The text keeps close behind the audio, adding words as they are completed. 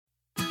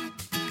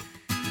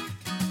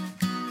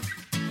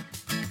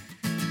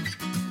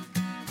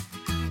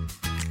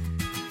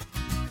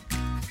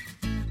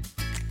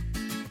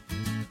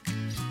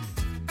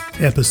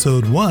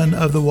Episode 1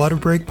 of the Water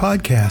Break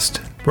Podcast,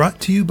 brought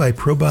to you by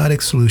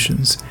Probiotic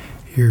Solutions.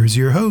 Here's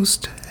your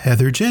host,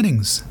 Heather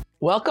Jennings.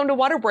 Welcome to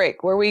Water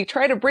Break, where we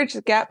try to bridge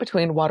the gap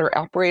between water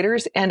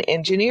operators and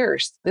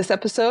engineers. This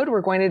episode,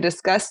 we're going to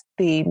discuss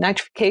the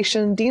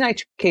nitrification,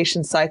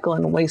 denitrification cycle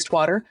in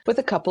wastewater with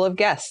a couple of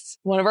guests.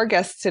 One of our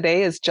guests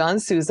today is John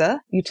Souza,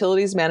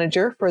 Utilities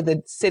Manager for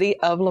the City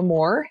of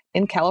Lemoore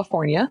in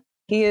California.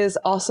 He is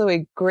also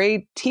a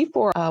grade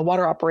T4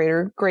 water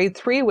operator, grade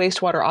 3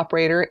 wastewater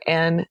operator,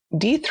 and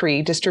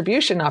D3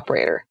 distribution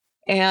operator.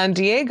 And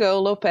Diego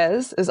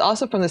Lopez is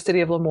also from the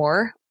City of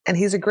Lemoore, and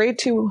he's a grade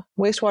 2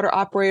 wastewater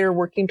operator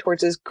working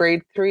towards his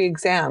grade 3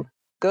 exam.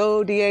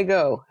 Go,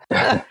 Diego.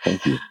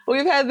 Thank you.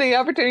 We've had the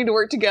opportunity to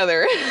work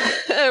together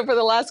for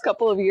the last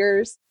couple of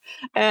years.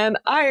 And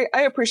I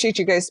appreciate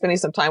you guys spending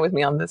some time with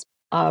me on this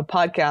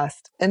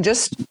podcast. And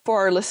just for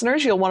our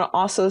listeners, you'll want to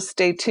also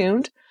stay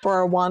tuned for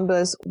our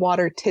WANBA's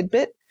Water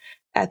Tidbit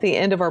at the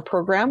end of our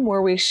program,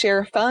 where we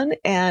share fun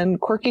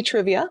and quirky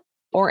trivia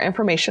or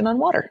information on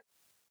water.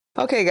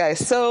 Okay,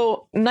 guys,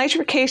 so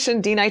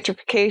nitrification,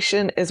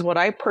 denitrification is what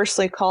I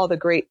personally call the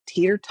great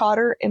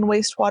teeter-totter in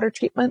wastewater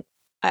treatment.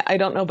 I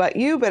don't know about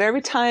you, but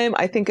every time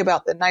I think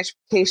about the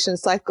nitrification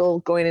cycle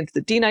going into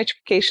the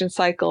denitrification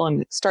cycle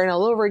and starting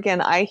all over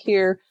again, I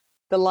hear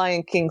the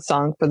Lion King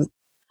song for the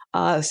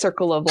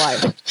Circle of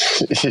Life.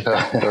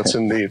 Yeah, that's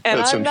indeed. And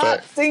that's I'm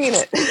not singing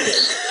it.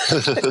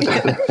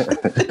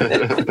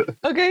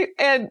 Okay,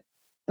 and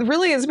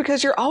really it's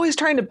because you're always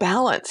trying to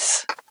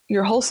balance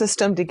your whole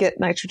system to get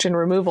nitrogen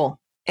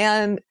removal.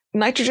 And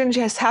nitrogen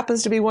just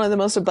happens to be one of the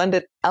most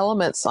abundant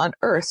elements on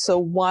Earth. So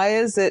why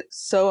is it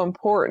so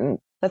important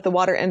that the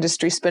water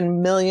industry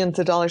spend millions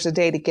of dollars a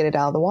day to get it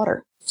out of the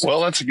water?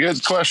 Well, that's a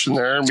good question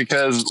there,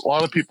 because a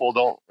lot of people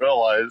don't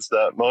realize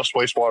that most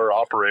wastewater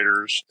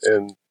operators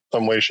in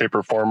some way, shape,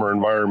 or form are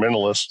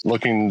environmentalists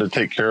looking to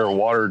take care of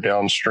water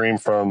downstream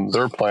from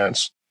their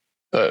plants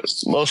that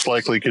most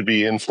likely could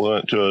be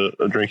influent to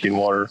a drinking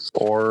water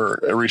or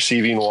a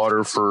receiving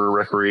water for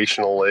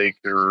recreational lake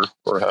or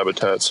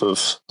habitats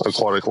of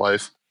aquatic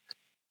life.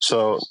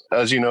 So,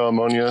 as you know,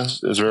 ammonia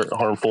is very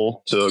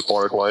harmful to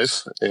aquatic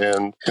life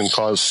and can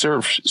cause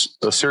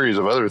a series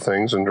of other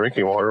things in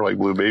drinking water, like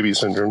blue baby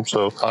syndrome.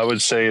 So I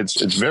would say it's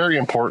very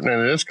important,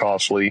 and it is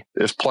costly.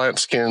 If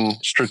plants can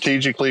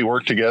strategically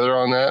work together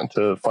on that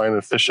to find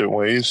efficient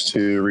ways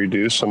to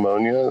reduce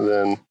ammonia,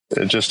 then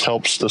it just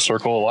helps the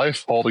circle of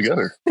life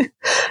altogether.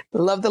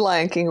 Love the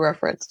Lion King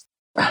reference.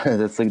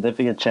 The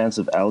significant chance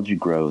of algae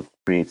growth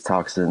creates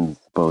toxins,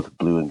 both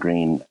blue and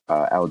green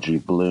algae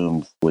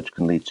blooms, which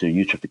can lead to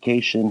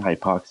eutrophication,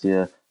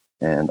 hypoxia,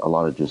 and a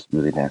lot of just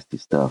really nasty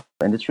stuff.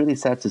 And it's really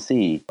sad to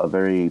see a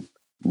very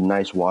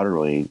nice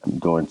waterway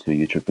go into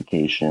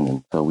eutrophication.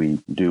 And so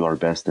we do our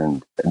best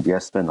and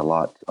yes, spend a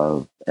lot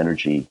of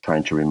energy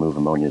trying to remove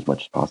ammonia as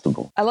much as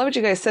possible. I love what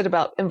you guys said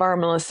about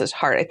environmentalists at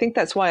heart. I think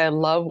that's why I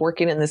love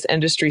working in this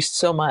industry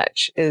so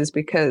much, is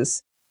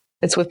because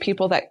it's with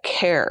people that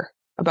care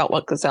about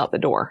what goes out the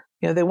door.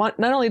 You know, they want,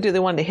 not only do they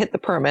want to hit the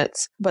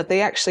permits, but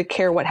they actually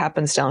care what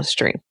happens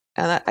downstream.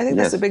 And I think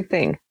that's a big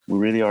thing. We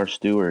really are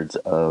stewards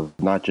of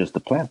not just the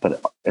plant, but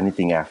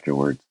anything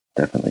afterwards,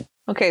 definitely.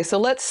 Okay, so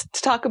let's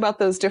talk about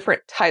those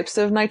different types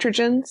of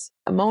nitrogens: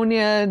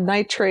 ammonia,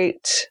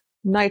 nitrate,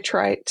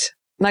 nitrite,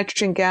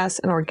 nitrogen gas,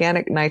 and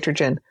organic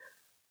nitrogen.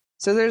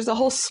 So there's a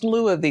whole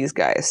slew of these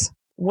guys.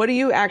 What do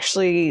you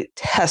actually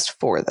test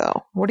for,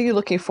 though? What are you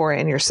looking for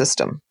in your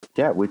system?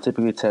 Yeah, we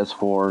typically test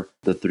for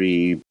the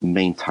three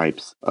main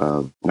types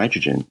of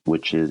nitrogen,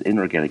 which is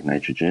inorganic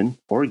nitrogen,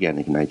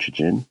 organic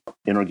nitrogen,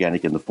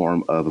 inorganic in the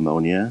form of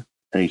ammonia,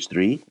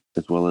 NH3,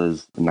 as well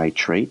as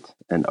nitrate,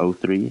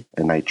 NO3,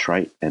 and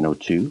nitrite,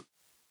 NO2.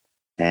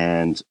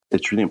 And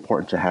it's really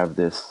important to have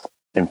this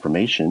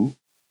information,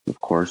 of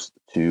course,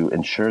 to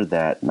ensure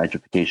that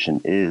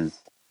nitrification is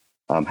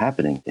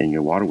happening in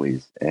your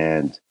waterways.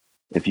 And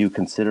if you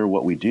consider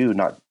what we do,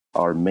 not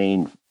our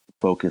main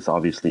focus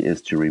obviously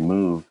is to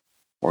remove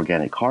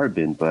organic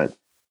carbon, but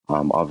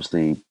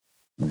obviously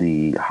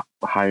the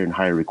higher and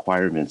higher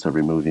requirements of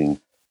removing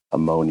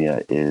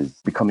ammonia is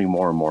becoming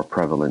more and more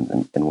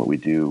prevalent in what we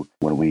do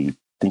when we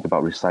think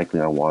about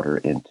recycling our water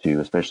into,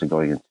 especially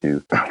going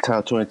into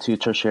Title 22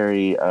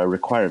 tertiary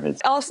requirements.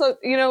 Also,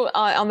 you know,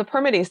 on the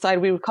permitting side,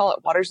 we would call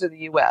it Waters of the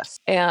U.S.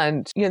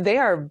 And, you know, they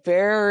are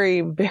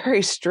very,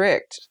 very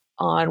strict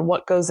on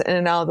what goes in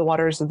and out of the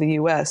waters of the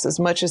U.S. as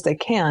much as they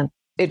can.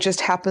 It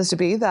just happens to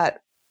be that,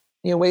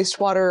 you know,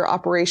 wastewater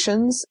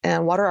operations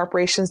and water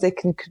operations, they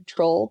can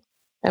control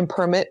and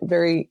permit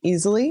very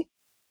easily.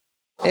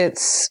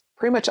 It's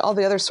pretty much all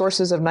the other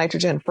sources of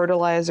nitrogen,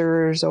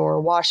 fertilizers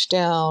or wash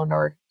down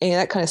or any of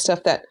that kind of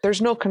stuff that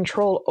there's no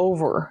control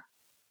over,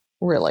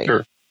 really.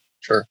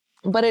 Sure.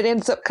 But it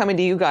ends up coming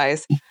to you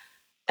guys,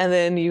 and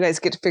then you guys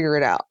get to figure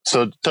it out.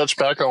 So to touch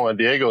back on what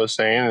Diego was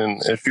saying,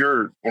 and if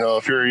you're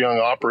a young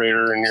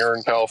operator and you're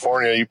in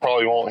California, you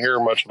probably won't hear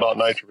much about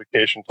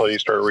nitrification until you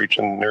start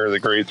reaching near the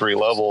grade 3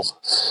 level.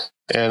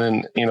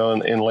 And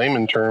in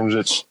layman terms,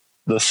 it's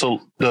the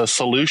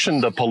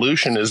solution to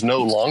pollution is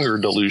no longer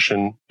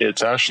dilution.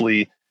 It's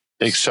actually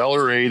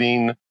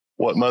accelerating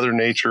what Mother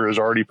Nature is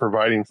already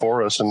providing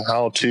for us and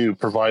how to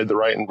provide the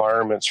right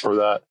environments for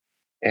that.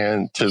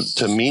 And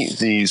to meet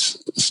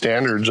these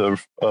standards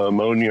of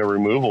ammonia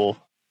removal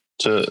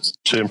to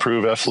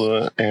improve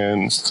effluent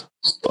and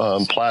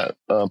plant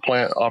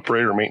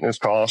operator maintenance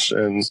costs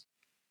and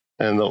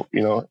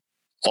the,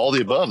 all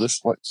the above. This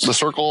like the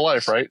circle of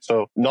life, right?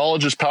 So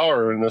knowledge is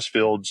power in this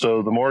field.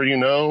 So the more you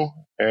know,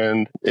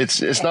 and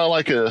it's not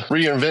like a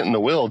reinventing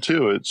the wheel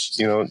too. It's,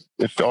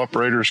 if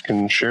operators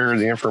can share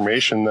the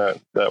information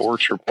that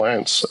works for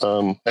plants,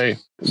 hey,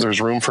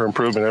 there's room for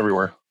improvement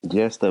everywhere.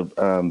 Yes, the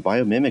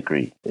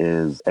biomimicry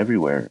is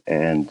everywhere.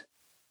 And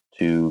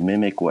to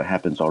mimic what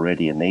happens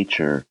already in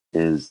nature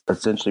is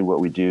essentially what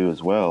we do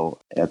as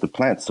well at the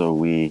plant. So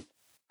we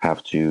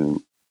have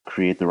to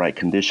create the right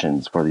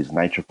conditions for these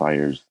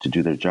nitrifiers to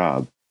do their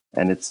job.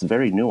 And it's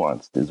very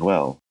nuanced as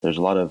well. There's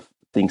a lot of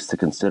things to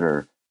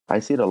consider. I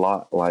see it a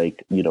lot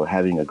like,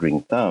 having a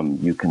green thumb.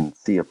 You can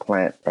see a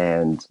plant,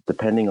 and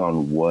depending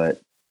on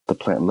what the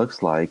plant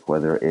looks like,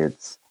 whether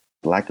it's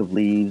lack of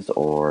leaves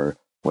or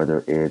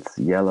whether it's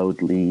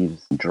yellowed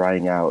leaves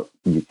drying out,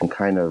 you can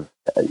kind of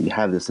you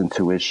have this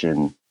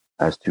intuition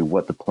as to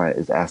what the plant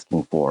is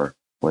asking for,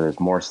 whether it's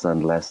more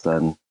sun, less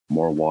sun,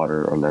 more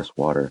water or less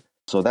water.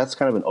 So that's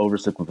kind of an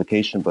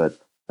oversimplification, but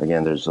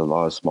again, there's a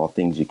lot of small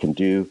things you can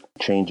do,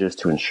 changes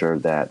to ensure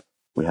that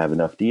we have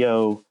enough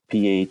DO.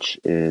 pH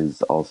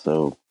is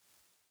also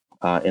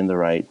in the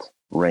right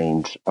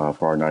range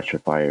for our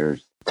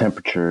nitrifiers,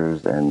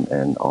 temperatures,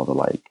 and all the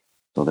like.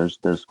 So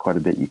there's quite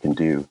a bit you can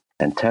do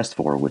and test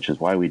for, which is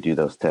why we do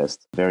those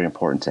tests. Very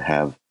important to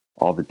have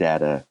all the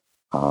data,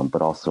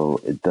 but also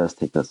it does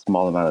take a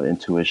small amount of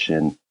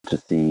intuition to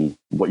see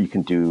what you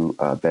can do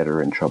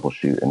better and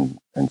troubleshoot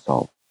and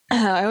solve.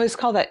 I always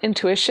call that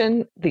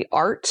intuition the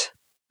art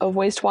of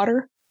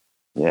wastewater.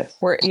 Yes.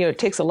 Where, it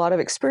takes a lot of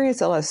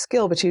experience, a lot of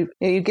skill, but you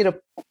get a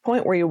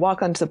point where you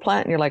walk onto the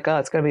plant and you're like, oh,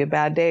 it's going to be a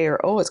bad day, or,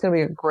 oh, it's going to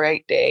be a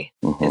great day.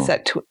 Mm-hmm. It's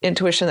that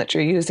intuition that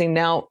you're using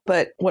now.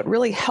 But what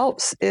really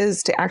helps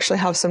is to actually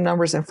have some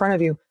numbers in front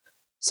of you.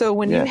 So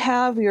when you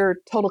have your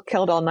total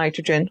Kjeldahl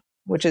nitrogen,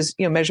 which is,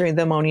 measuring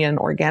the ammonia and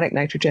organic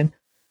nitrogen,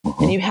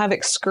 and you have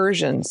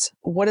excursions,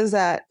 what does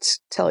that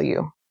tell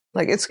you?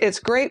 Like, it's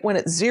great when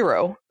it's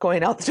zero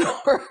going out the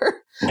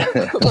door.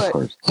 But,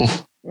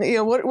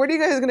 what are you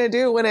guys going to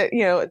do when it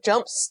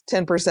jumps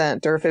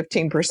 10% or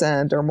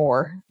 15% or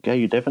more? Yeah,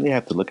 you definitely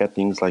have to look at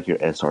things like your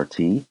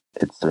SRT.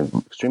 It's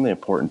extremely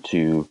important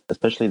to,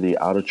 especially the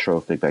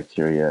autotrophic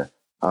bacteria,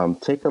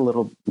 take a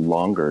little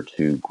longer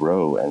to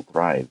grow and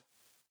thrive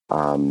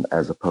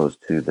as opposed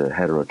to the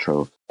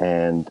heterotroph.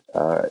 And,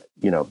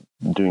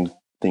 doing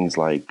things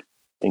like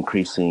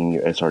increasing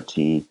your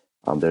SRT,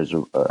 there's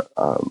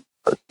a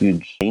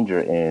huge danger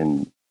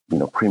in,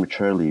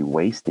 prematurely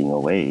wasting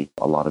away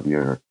a lot of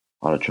your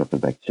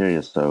autotrophic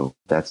bacteria. So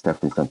that's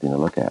definitely something to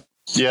look at.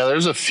 Yeah,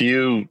 there's a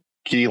few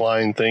key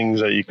line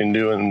things that you can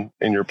do in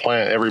your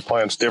plant. Every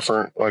plant's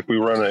different. Like we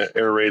run an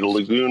aerated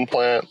lagoon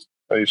plant.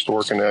 I used to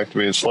work in an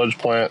activated sludge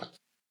plant.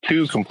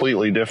 Two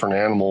completely different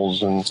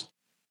animals and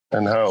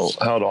how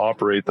to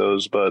operate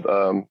those. But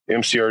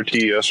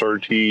MCRT,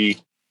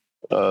 SRT,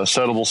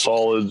 settable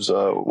solids,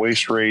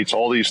 waste rates,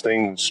 all these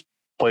things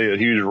play a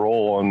huge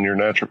role on your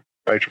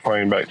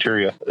nitrifying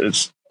bacteria.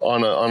 It's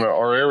on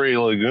our aerated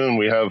lagoon,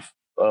 we have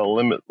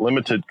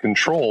limited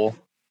control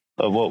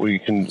of what we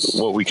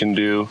can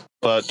do,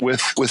 but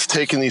with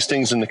taking these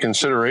things into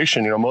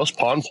consideration, most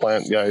pond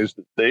plant guys,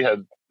 they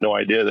had no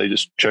idea. They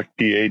just checked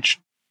pH,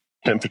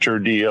 temperature,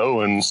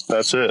 DO, and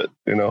that's it.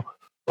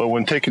 But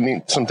when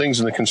taking some things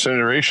into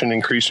consideration,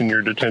 increasing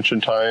your detention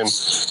time,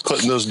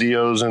 putting those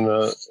DOs in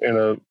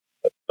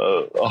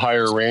a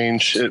higher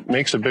range, it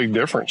makes a big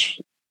difference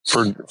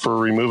for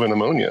removing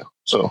ammonia.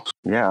 So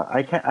yeah,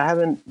 I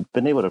haven't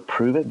been able to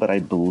prove it, but I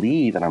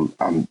believe, and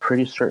I'm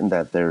pretty certain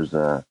that there's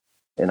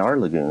in our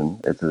lagoon,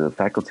 it's a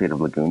facultative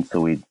lagoon,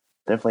 so we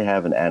definitely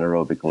have an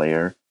anaerobic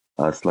layer,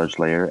 a sludge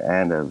layer,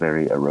 and a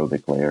very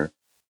aerobic layer.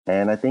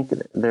 And I think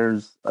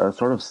there's a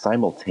sort of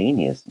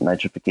simultaneous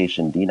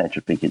nitrification,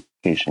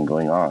 denitrification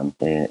going on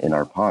in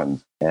our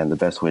ponds. And the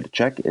best way to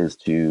check is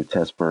to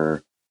test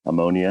for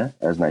ammonia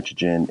as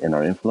nitrogen in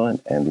our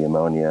influent and the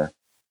ammonia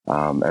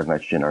as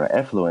nitrogen in our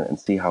effluent, and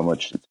see how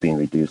much it's being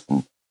reduced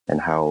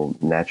and how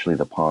naturally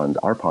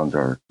our ponds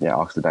are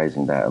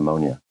oxidizing that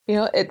ammonia.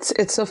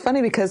 It's so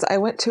funny because I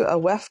went to a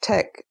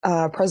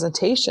WEFTEC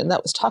presentation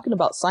that was talking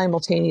about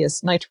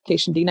simultaneous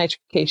nitrification,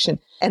 denitrification,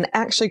 and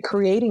actually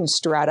creating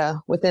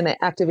strata within an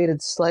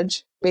activated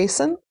sludge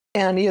basin.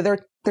 And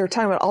they're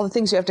talking about all the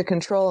things you have to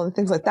control and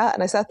things like that.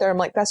 And I sat there, I'm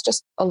like, that's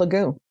just a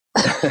lagoon.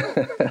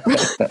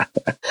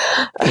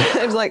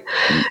 It's like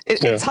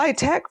it's high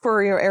tech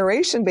for your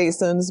aeration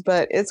basins,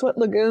 but it's what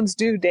lagoons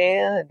do day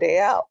in and day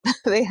out.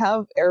 They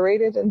have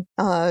aerated and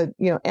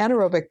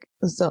anaerobic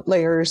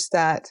layers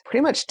that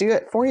pretty much do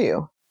it for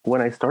you.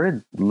 When I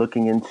started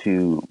looking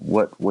into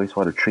what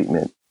wastewater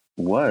treatment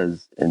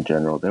was in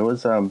general, there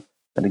was an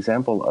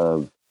example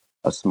of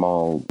a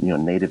small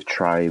native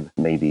tribe,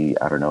 maybe,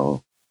 I don't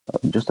know,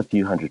 just a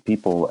few hundred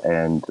people,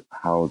 and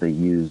how they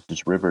use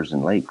just rivers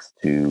and lakes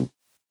to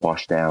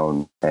wash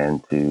down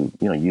and to,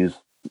 use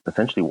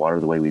essentially water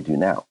the way we do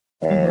now.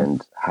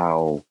 And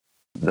how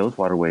those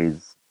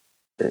waterways,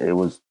 it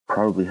was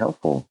probably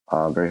helpful,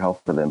 very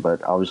helpful for them.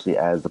 But obviously,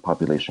 as the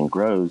population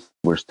grows,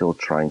 we're still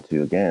trying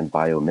to, again,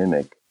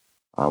 biomimic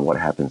what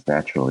happens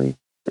naturally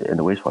in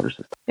the wastewater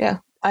system. Yeah,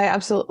 I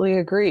absolutely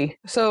agree.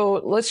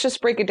 So let's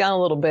just break it down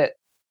a little bit,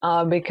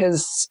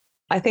 because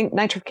I think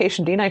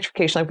nitrification,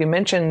 denitrification, like we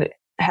mentioned,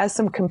 has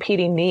some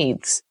competing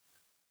needs.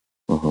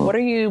 What are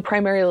you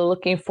primarily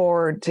looking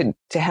for to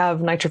have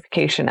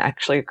nitrification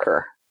actually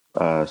occur?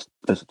 It's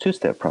a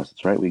two-step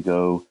process, right? We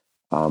go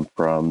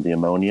from the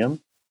ammonia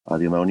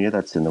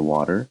that's in the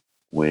water,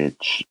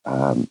 which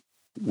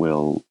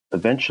will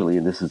eventually,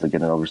 and this is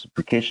again an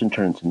oversimplification,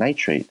 turn into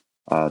nitrate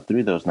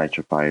through those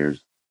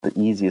nitrifiers. The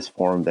easiest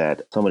form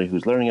that somebody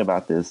who's learning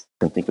about this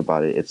can think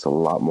about it, it's a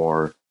lot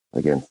more,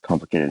 again,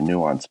 complicated and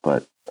nuanced,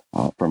 but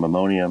from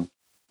ammonium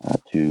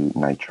to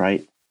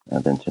nitrite,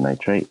 then to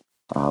nitrate.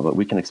 But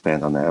we can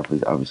expand on that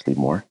obviously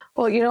more.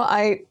 Well,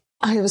 I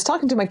was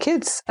talking to my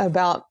kids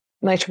about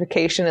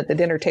nitrification at the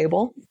dinner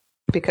table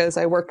because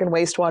I work in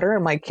wastewater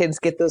and my kids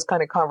get those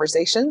kind of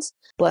conversations.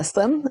 Bless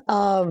them.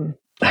 I'm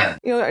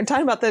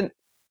talking about the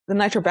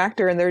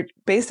Nitrobacter, and they're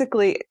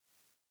basically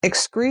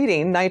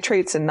excreting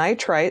nitrates and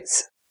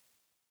nitrites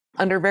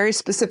under very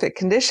specific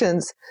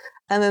conditions.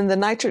 And then the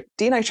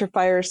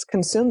denitrifiers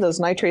consume those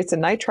nitrates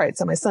and nitrites.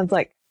 And my son's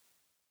like,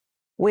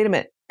 wait a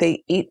minute,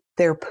 they eat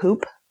their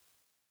poop?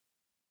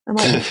 I'm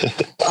like,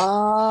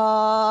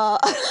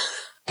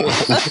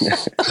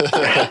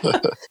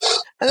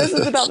 And this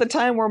is about the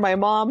time where my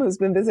mom, who's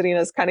been visiting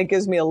us, kind of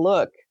gives me a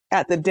look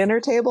at the dinner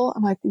table.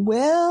 I'm like,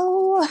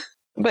 well,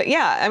 but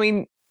yeah, I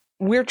mean,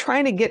 we're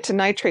trying to get to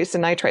nitrates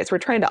and nitrites. We're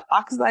trying to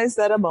oxidize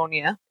that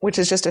ammonia, which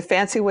is just a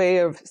fancy way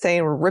of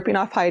saying we're ripping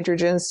off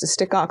hydrogens to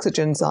stick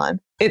oxygens on.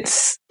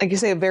 It's, like you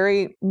say, a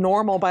very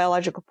normal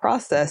biological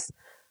process.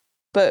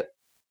 But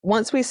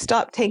once we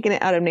stop taking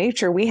it out of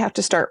nature, we have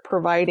to start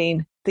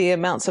providing the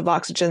amounts of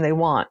oxygen they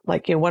want,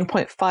 like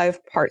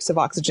 1.5 parts of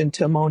oxygen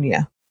to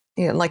ammonia.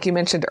 Like you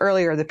mentioned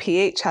earlier, the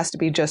pH has to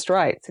be just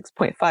right,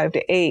 6.5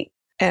 to 8.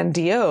 And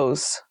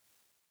DOs.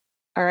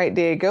 All right,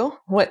 Diego,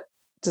 what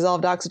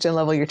dissolved oxygen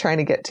level you're trying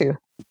to get to?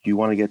 You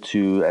want to get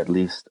to at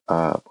least,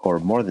 or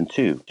more than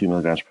 2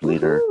 milligrams per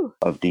liter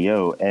of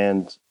DO.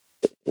 And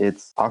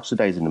it's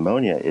oxidizing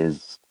ammonia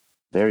is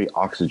very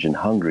oxygen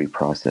hungry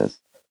process.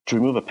 To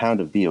remove a pound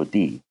of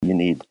VOD, you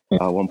need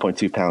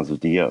 1.2 pounds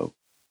of DO.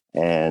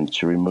 And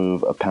to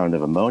remove a pound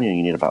of ammonia,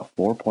 you need about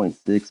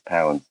 4.6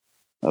 pounds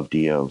of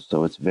DO.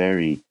 So it's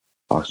very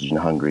oxygen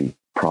hungry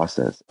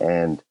process.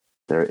 And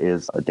there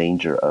is a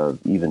danger of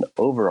even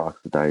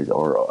over-oxidize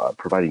or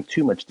providing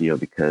too much DO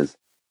because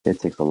it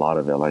takes a lot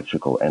of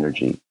electrical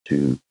energy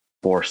to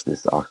force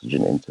this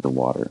oxygen into the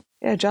water.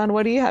 Yeah, John,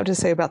 what do you have to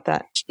say about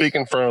that?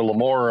 Speaking for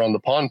Lemoore on the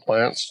pond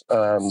plants,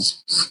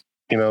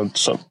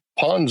 some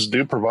ponds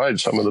do provide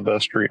some of the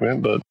best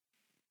treatment, but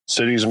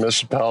cities and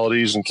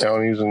municipalities and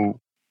counties and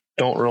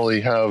don't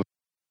really have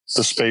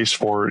the space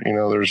for it.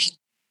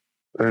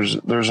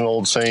 There's an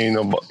old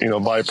saying,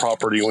 buy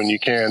property when you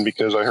can,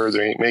 because I heard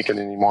they ain't making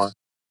it anymore.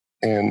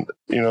 And,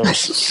 living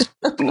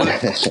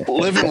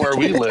where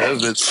we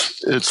live,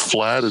 it's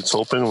flat, it's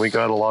open. We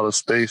got a lot of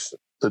space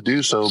to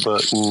do so,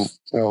 but,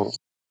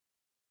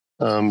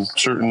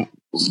 certain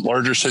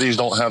larger cities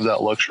don't have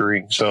that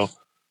luxury. So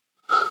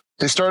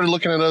they started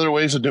looking at other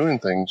ways of doing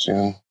things,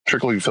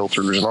 trickling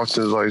filters and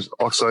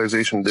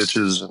oxidization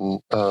ditches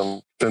and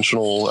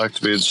conventional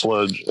activated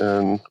sludge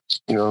and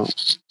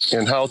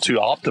how to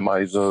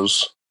optimize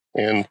those,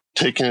 and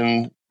taking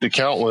into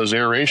account was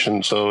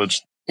aeration. So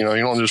it's, you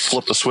don't just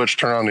flip the switch,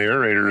 turn on the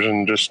aerators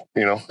and just,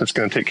 it's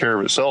going to take care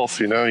of itself.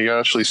 You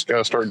actually got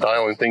to start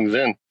dialing things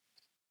in.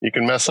 You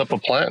can mess up a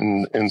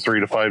plant in 3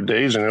 to 5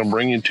 days and it'll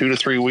bring you 2 to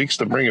 3 weeks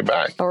to bring it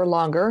back. Or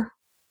longer.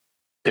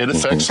 It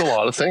affects a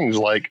lot of things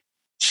like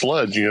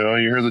sludge. You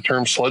hear the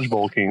term sludge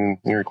bulking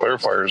in your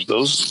clarifiers.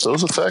 Those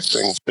affect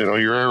things.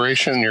 Your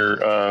aeration,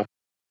 your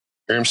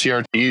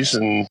MCRTs,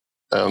 and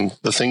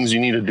the things you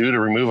need to do to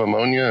remove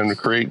ammonia and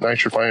create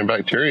nitrifying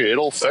bacteria.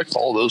 It'll affect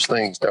all those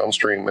things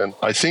downstream. And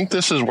I think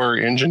this is where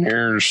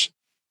engineers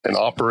and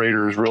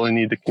operators really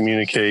need to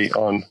communicate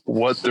on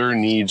what their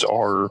needs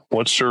are,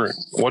 what's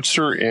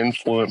their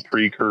influent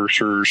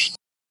precursors,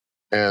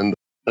 and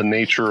the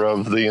nature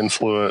of the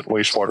influent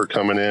wastewater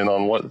coming in,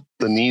 on what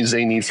the needs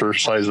they need for the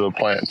size of a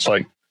plant. It's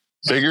like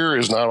bigger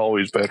is not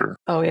always better.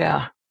 Oh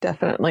yeah,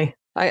 definitely.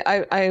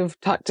 I've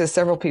talked to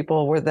several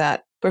people where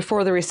that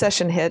before the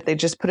recession hit, they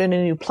just put in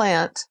a new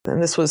plant,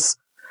 and this was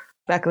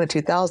back in the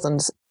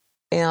 2000s.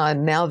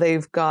 And now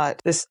they've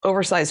got this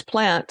oversized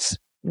plant.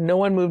 No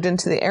one moved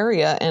into the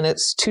area, and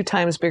it's 2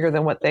 times bigger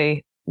than what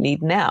they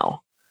need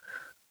now.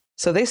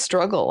 So they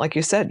struggle, like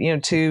you said,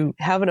 to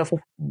have enough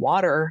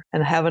water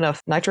and have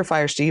enough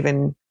nitrifiers to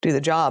even do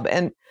the job.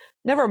 And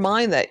never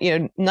mind that,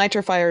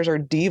 nitrifiers are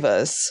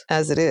divas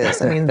as it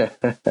is. I mean,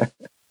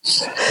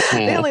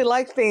 they only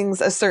like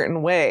things a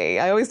certain way.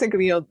 I always think of,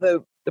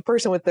 the the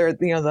person with their,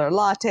 their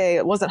latte,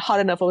 it wasn't hot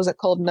enough, it wasn't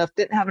cold enough,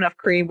 didn't have enough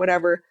cream,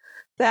 whatever.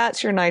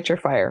 That's your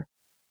nitrifier.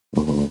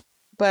 Mm-hmm.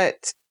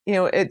 But, we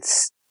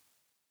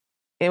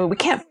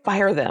can't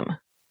fire them.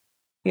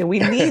 We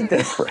need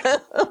them.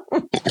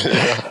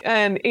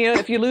 And,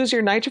 if you lose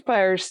your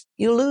nitrifiers,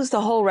 you lose the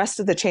whole rest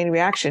of the chain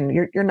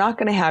reaction. You're not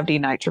going to have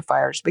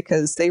denitrifiers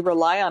because they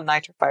rely on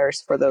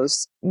nitrifiers for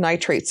those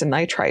nitrates and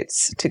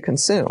nitrites to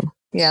consume.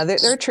 Yeah,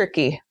 they're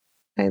tricky.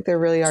 I think they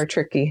really are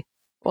tricky.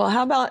 Well,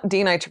 how about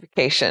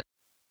denitrification?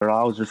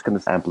 I was just going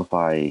to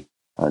amplify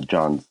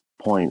John's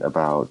point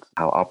about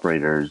how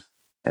operators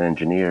and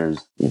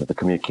engineers, the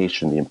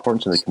communication, the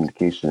importance of the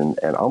communication,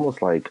 and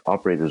almost like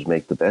operators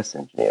make the best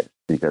engineers,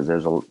 because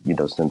there's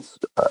since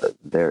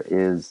there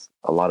is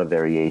a lot of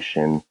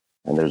variation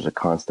and there's a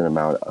constant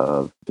amount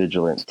of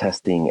vigilant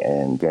testing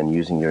and again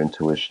using your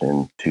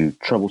intuition to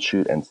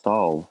troubleshoot and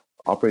solve,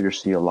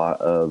 operators see a lot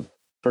of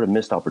sort of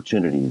missed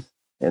opportunities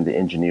in the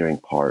engineering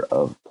part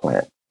of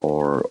plant.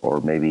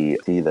 Or maybe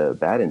see the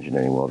bad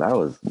engineering. Well, that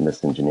was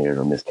misengineered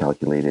or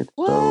miscalculated.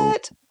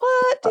 What? So,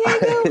 what?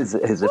 Diego?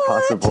 Is it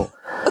possible?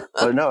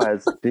 But no,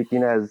 this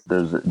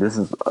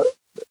is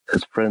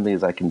as friendly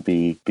as I can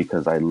be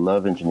because I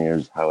love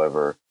engineers.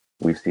 However,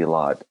 we see a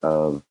lot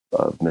of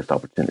missed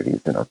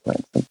opportunities in our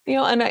plants.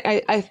 And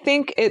I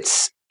think it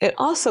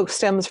also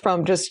stems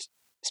from, just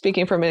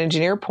speaking from an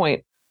engineer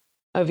point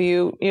of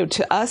view,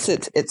 to us,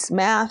 it's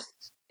math,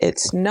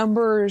 it's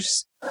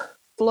numbers,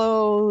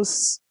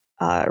 flows,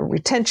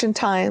 retention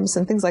times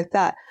and things like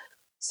that.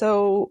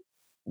 So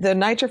the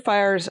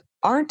nitrifiers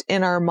aren't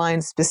in our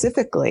minds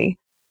specifically.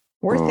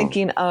 We're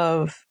thinking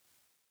of,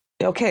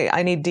 okay,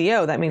 I need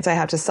DO. That means I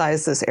have to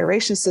size this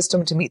aeration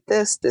system to meet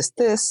this.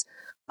 The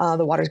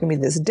water's going to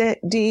be this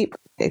deep,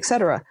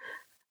 etc.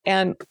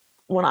 And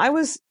when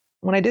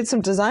I did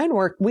some design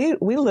work, we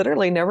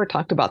literally never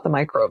talked about the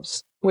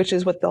microbes, which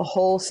is what the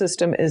whole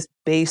system is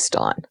based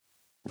on.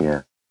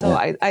 Yeah. So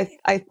I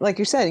like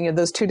you said,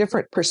 those two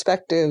different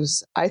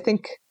perspectives, I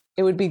think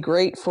it would be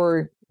great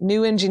for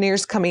new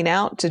engineers coming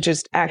out to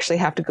just actually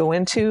have to go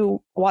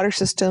into water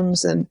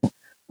systems and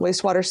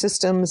wastewater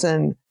systems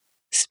and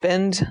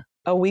spend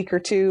a week or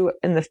two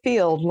in the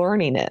field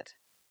learning it,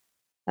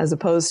 as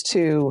opposed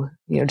to,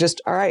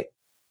 just, all right,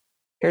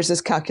 here's this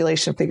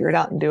calculation, figure it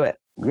out and do it.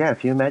 Yeah.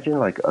 If you imagine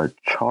like a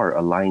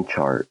line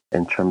chart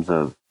in terms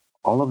of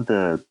all of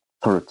the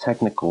sort of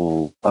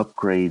technical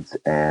upgrades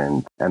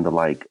and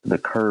the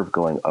curve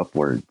going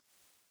upwards.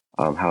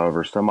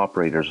 However, some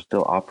operators are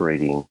still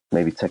operating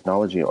maybe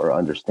technology or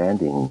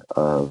understanding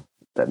of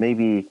that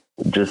maybe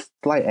just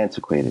slight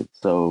antiquated.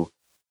 So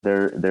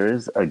there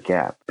is a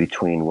gap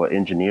between what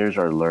engineers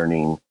are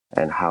learning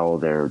and how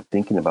they're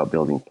thinking about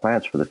building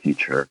plants for the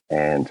future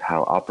and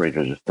how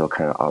operators are still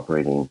kind of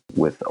operating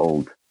with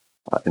old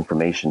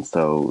information.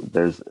 So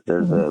there's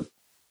a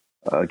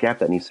gap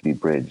that needs to be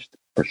bridged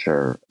for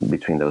sure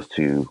between those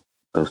two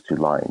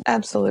lines.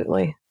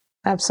 Absolutely.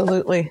 I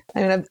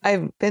mean,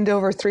 I've been to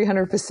over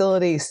 300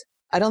 facilities.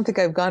 I don't think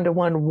I've gone to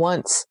one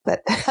once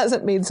that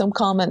hasn't made some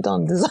comment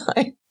on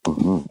design.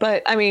 Mm-hmm.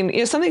 But I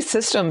mean, some of these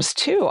systems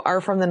too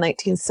are from the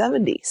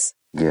 1970s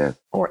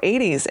or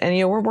 80s.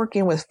 And, we're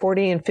working with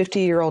 40 and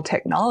 50-year-old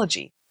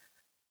technology.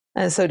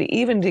 And so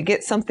to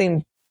get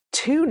something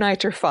to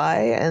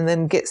nitrify and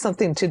then get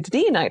something to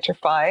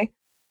denitrify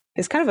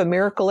is kind of a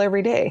miracle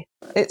every day.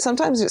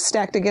 Sometimes it's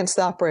stacked against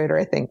the operator,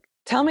 I think.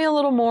 Tell me a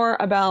little more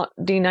about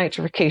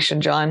denitrification,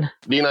 John.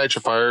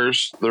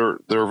 Denitrifiers,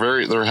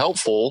 they're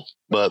helpful,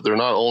 but they're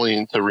not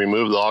only to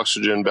remove the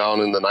oxygen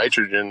bound in the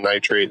nitrogen,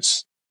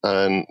 nitrates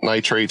and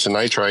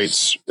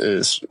nitrites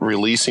is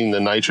releasing the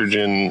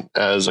nitrogen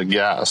as a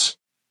gas.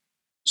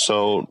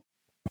 So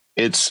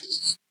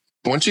it's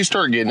once you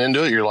start getting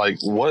into it, you're like,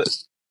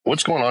 what's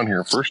going on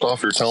here? First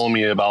off, you're telling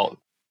me about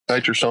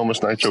Nitrosomus,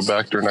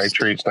 Nitrobacter,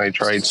 nitrates,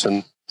 nitrites,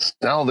 and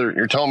now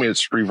you're telling me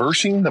it's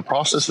reversing. The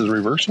process is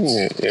reversing,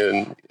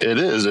 and it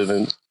is.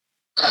 And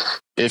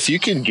if you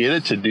can get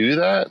it to do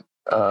that,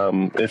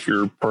 if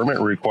your permit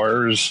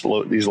requires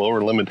these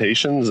lower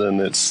limitations, then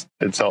it's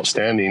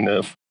outstanding.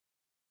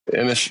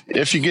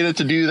 If you get it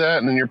to do that,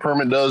 and then your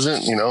permit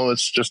doesn't,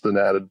 it's just an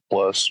added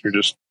plus. You're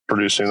just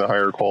producing a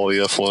higher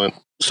quality effluent.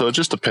 So it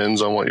just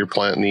depends on what your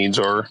plant needs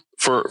are.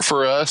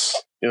 For us,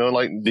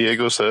 like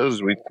Diego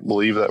says, we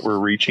believe that we're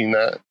reaching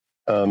that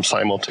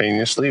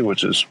simultaneously,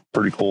 which is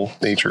pretty cool.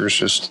 Nature is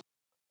just,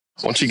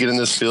 once you get in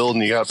this field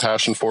and you got a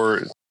passion for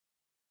it,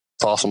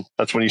 it's awesome.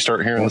 That's when you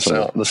start hearing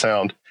the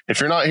sound. If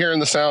you're not hearing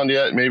the sound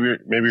yet, maybe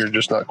you're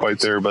just not quite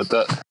there. But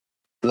the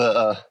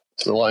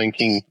Lion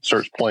King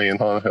starts playing,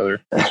 huh,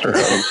 Heather? I'm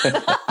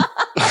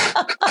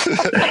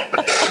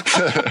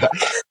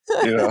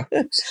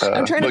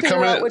trying to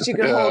figure out what you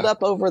can hold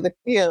up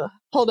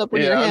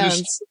with your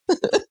hands.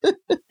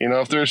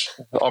 If there's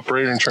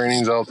operating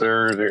trainings out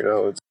there,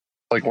 it's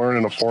like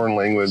learning a foreign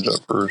language at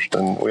first,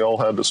 and we all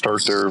had to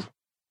start there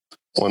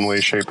one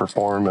way, shape, or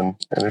form. And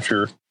if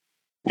you've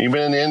been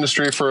in the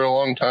industry for a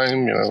long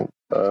time,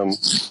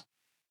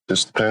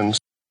 just depends.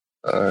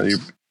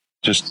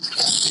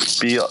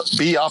 just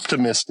be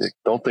optimistic.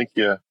 Don't think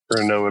you're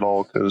going to know it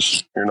all,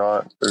 because you're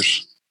not.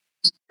 There's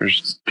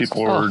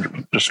people who are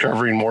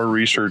discovering more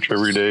research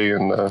every day,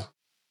 and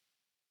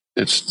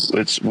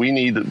you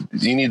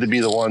need to be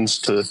the ones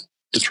to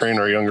train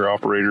our younger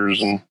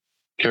operators and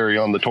carry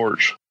on the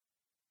torch,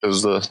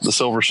 because the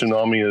silver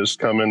tsunami is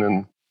coming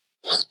and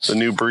the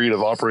new breed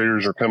of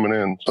operators are coming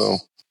in. So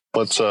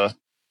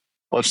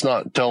let's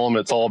not tell them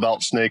it's all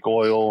about snake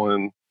oil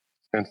and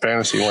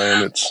fantasy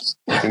land. It's,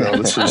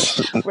 this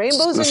is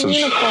rainbows and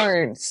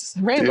unicorns.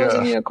 Rainbows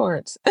and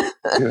unicorns. Yeah,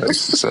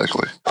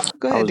 exactly.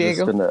 Go ahead,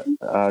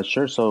 Diego.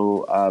 Sure.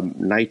 So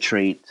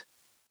nitrate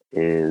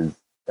is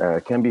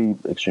can be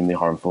extremely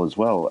harmful as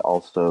well.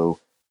 Also,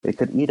 it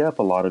could eat up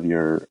a lot of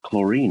your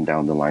chlorine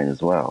down the line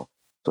as well.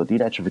 So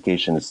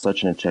denitrification is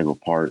such an integral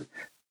part,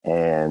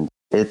 and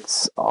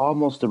it's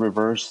almost the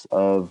reverse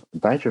of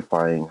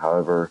nitrifying.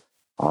 However,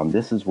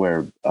 this is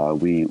where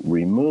we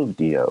remove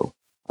DO.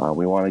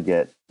 We want to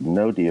get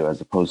no DO, as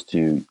opposed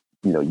to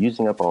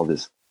using up all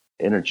this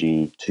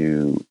energy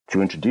to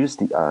introduce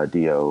the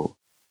DO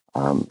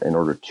in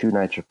order to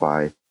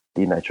nitrify.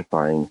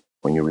 Denitrifying,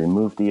 when you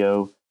remove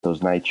DO,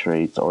 those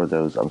nitrates, or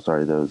those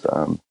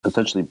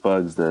essentially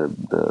bugs, the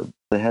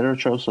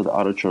heterotrophs or the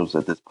autotrophs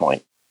at this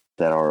point,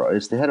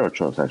 it's the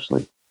heterotrophs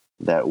actually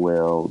that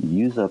will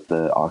use up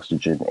the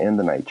oxygen and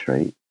the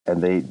nitrate,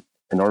 and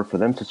in order for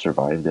them to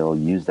survive, they'll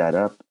use that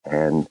up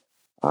and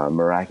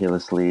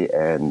miraculously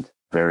and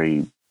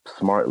very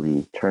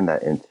smartly turn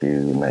that into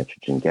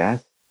nitrogen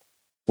gas,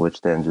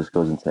 which then just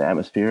goes into the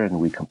atmosphere, and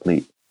we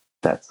complete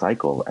that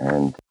cycle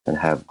and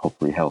have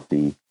hopefully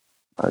healthy,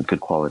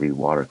 good quality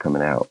water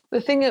coming out.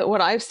 The thing that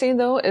what I've seen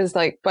though is,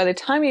 like, by the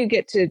time you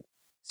get to,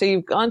 so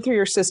you've gone through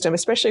your system,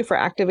 especially for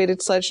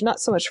activated sludge,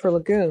 not so much for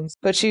lagoons,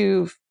 but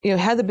you've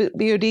had the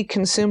BOD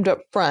consumed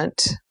up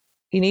front.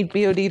 You need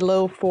BOD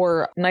low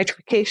for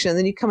nitrification, and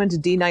then you come into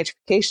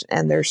denitrification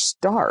and they're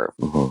starved.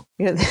 Mm-hmm.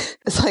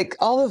 It's like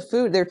all the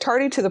food, they're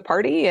tardy to the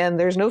party and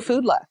there's no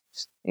food left.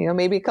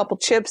 Maybe a couple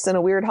chips and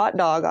a weird hot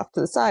dog off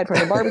to the side from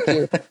the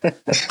barbecue.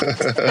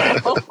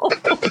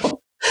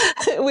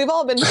 We've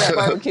all been to that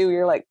barbecue.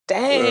 You're like,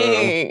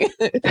 dang.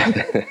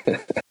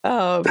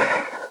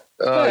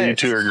 You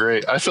two are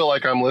great. I feel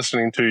like I'm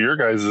listening to your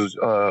guys'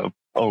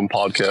 own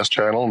podcast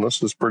channel, and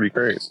this is pretty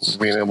great,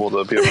 being able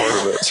to be a part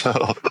of it. So,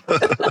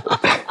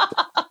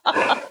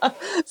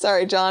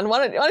 sorry, John.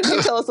 Why don't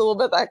you tell us a little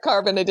bit about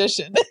carbon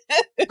addition?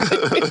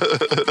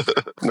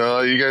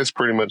 No, you guys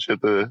pretty much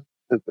hit the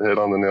head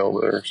on the nail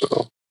there.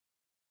 So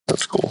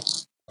that's cool.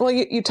 Well,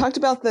 you talked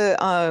about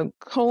the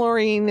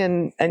chlorine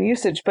and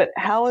usage, but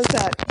how is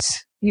that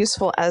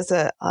useful as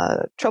a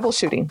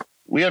troubleshooting?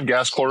 We have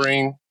gas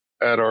chlorine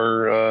at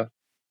our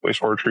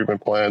wastewater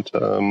treatment plant.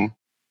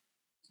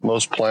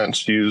 Most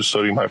plants use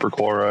sodium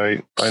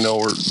hyperchlorite. I know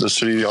we're the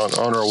city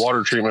on our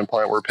water treatment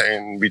plant, we're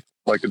paying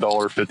like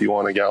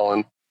 $1.51 a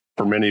gallon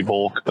for mini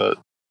bulk, but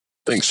I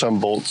think some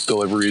bulk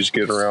deliveries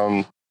get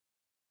around,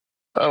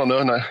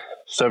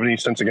 70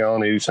 cents a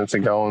gallon, 80 cents a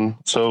gallon.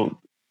 So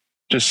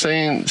just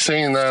saying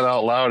that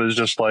out loud is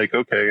just like,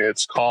 okay,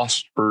 it's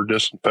cost for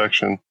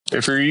disinfection.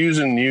 If you're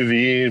using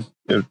UV,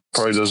 it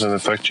probably doesn't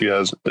affect you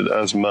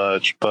as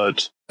much.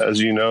 But as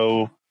you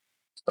know,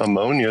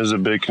 ammonia is a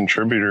big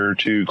contributor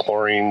to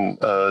chlorine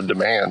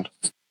demand.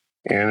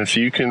 And if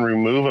you can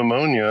remove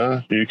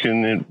ammonia, you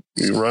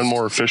run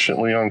more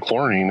efficiently on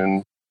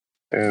chlorine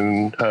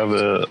and have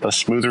a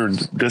smoother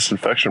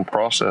disinfection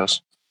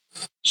process.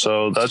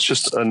 So that's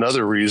just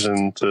another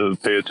reason to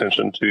pay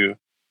attention to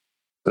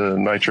the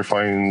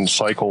nitrifying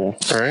cycle,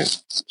 right?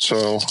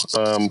 So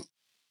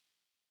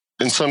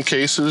in some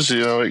cases,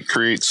 it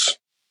creates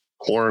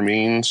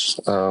chloramines,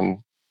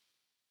 and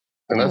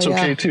that's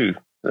okay too.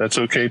 That's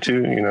okay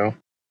too.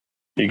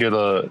 You get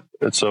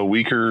it's a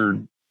weaker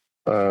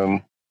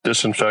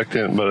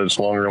disinfectant, but it's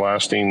longer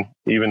lasting,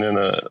 even in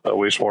a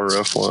wastewater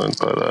effluent.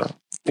 But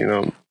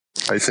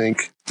I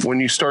think when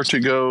you start to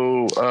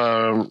go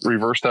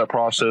reverse that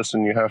process,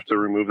 and you have to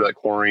remove that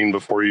chlorine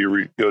before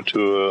you go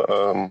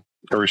to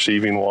a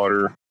receiving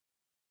water,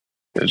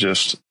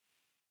 the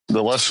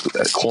less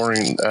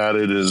chlorine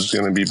added is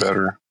going to be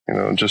better.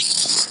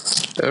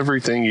 Just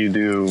everything you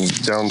do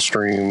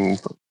downstream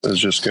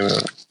is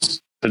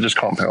it just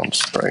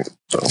compounds, right?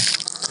 So,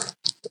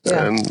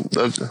 yeah. And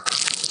that's,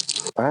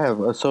 I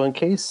have so in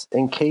case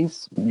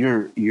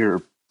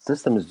your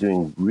system is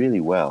doing really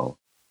well,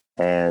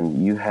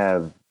 and you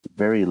have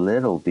very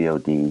little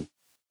BOD,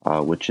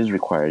 which is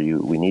required.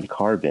 We need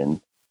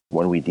carbon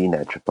when we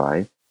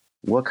denitrify.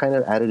 What kind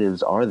of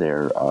additives are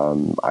there?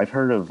 I've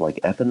heard of like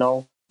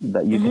ethanol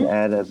that you can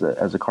add as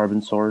a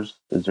carbon source.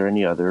 Is there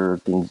any other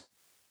things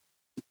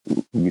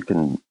you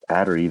can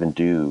add or even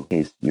do in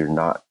case you're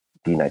not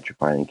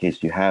denitrifying, in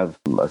case you have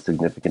a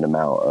significant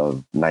amount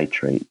of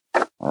nitrate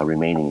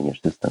remaining in your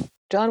system?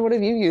 John, what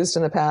have you used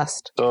in the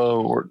past?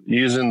 So we're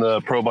using the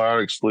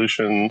Probiotic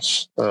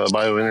Solutions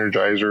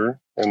Bioenergizer,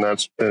 and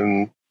that's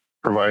been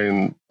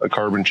providing a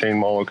carbon chain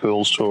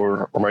molecules to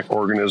our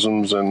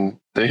microorganisms, and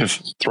they have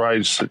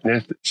thrived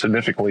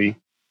significantly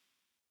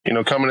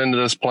coming into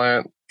this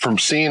plant, from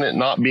seeing it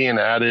not being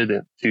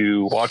added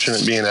to watching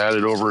it being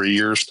added over a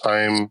year's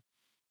time,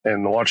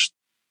 and watch,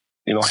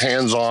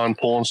 hands-on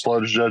pulling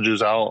sludge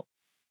judges out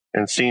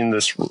and seeing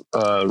this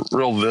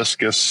real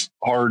viscous,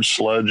 hard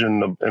sludge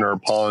in our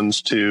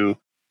ponds too.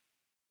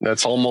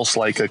 That's almost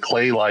like a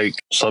clay-like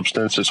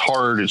substance. It's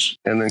hard.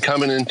 And then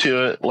coming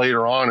into it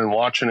later on and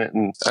watching it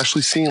and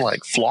actually seeing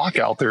like flock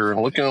out there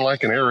and looking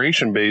like an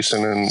aeration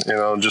basin,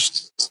 and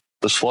just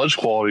the sludge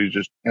quality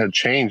just had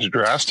changed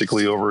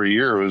drastically over a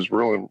year. It was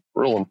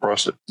real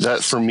impressive.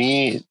 That for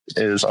me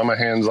is, I'm a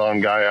hands-on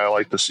guy. I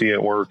like to see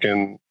it work,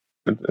 and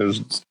it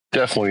is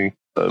definitely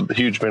a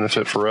huge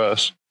benefit for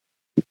us,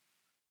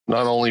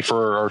 not only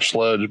for our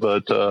sludge,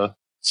 but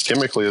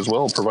chemically as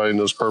well, providing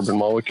those carbon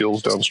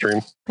molecules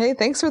downstream. Hey,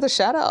 thanks for the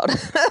shout out.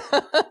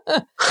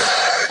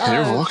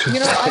 You're welcome.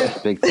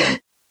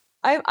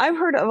 I've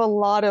heard of a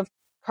lot of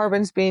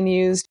carbons being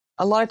used.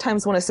 A lot of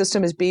times when a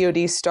system is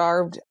BOD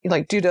starved,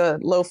 like due to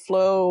low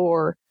flow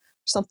or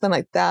something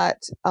like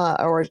that,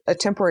 or a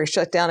temporary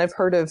shutdown, I've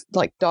heard of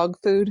like dog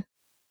food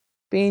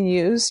being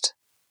used.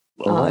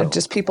 Wow.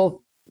 Just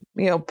people,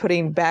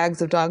 putting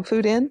bags of dog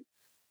food in.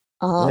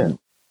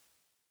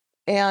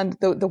 And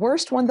the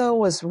worst one though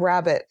was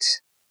rabbit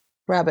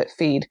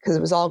feed, because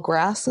it was all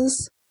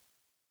grasses.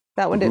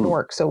 That one didn't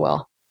work so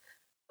well.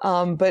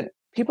 But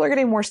people are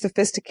getting more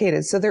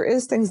sophisticated. So there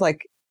is things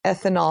like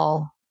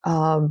ethanol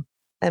and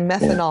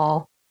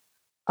methanol.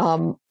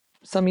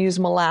 Some use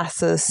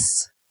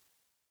molasses.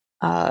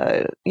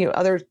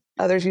 Others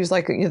use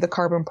like the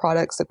carbon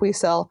products that we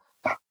sell,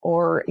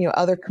 or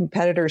other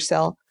competitors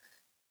sell.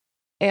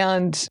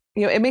 And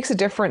it makes a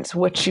difference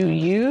what you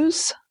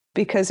use.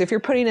 Because if you're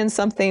putting in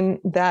something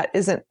that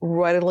isn't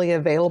readily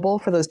available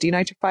for those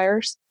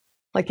denitrifiers,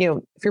 like, if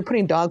you're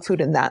putting dog food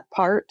in that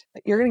part,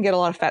 you're going to get a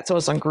lot of fat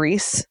soils on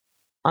grease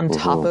on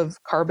top of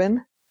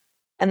carbon.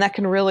 And that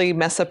can really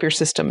mess up your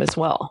system as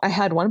well. I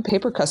had one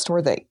paper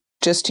customer that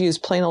just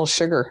used plain old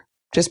sugar,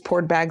 just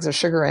poured bags of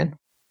sugar in.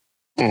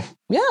 Yeah.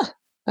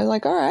 I was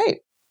like, all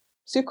right,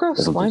 sucrose.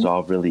 It'll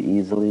dissolve really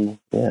easily.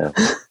 Yeah.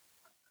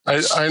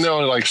 I know,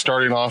 like,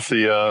 starting off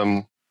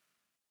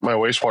my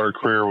wastewater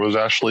career was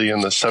actually in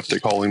the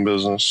septic hauling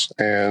business.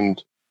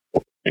 And,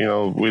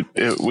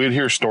 we'd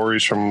hear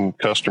stories from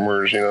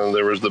customers.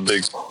 There was the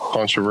big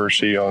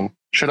controversy on,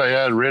 should I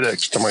add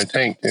Rid-X to my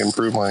tank to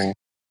improve my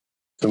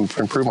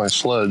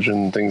sludge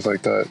and things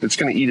like that? It's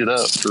going to eat it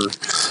up.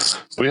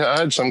 I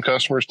had some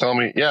customers tell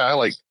me, yeah,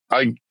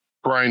 I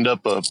grind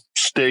up a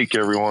steak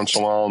every once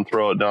in a while and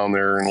throw it down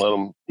there and let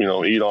them,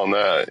 eat on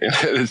that. And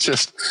it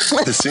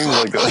seems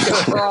like like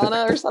a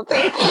piranha or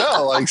something.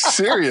 No, like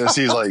serious.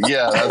 He's like,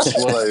 yeah,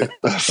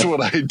 that's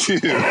what I do.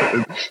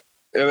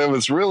 And it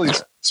was really,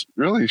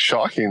 really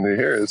shocking to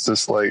hear. It's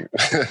just like,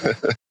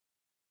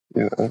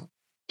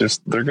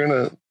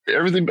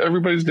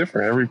 everybody's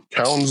different. Every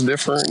town's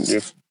different.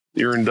 If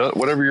you're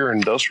whatever your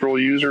industrial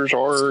users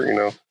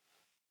are,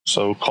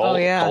 so call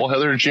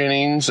Heather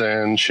Jennings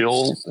and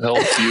she'll help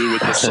you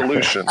with the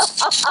solution.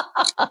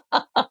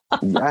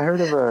 I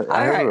heard of a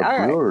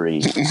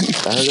brewery.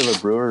 I heard of a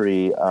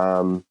brewery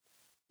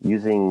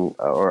using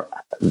or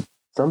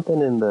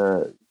something in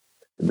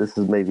this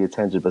is maybe a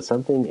tangent, but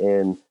something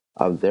in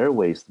their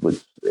waste,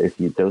 which if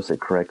you dose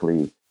it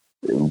correctly,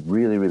 it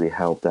really, really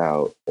helped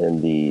out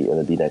in the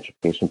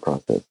denitrification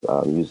process,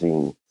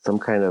 using some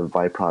kind of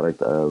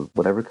byproduct of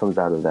whatever comes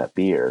out of that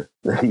beer.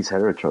 These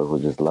heterotrophs were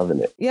just loving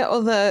it. Yeah,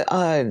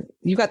 well,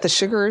 you got the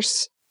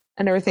sugars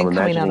and everything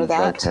coming out of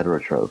that.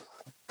 Heterotrophs.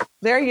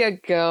 There you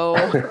go.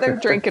 They're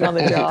drinking on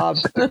the job.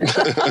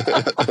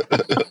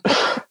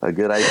 A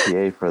good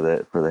IPA for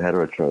the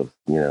heterotrophs.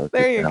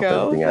 There you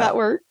go. That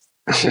works.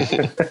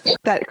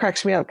 That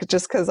cracks me up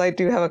just because I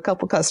do have a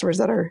couple customers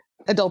that are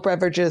adult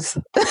beverages,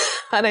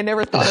 and I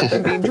never thought of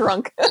them being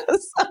drunk.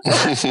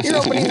 So you're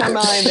opening my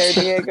mind there,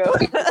 Diego.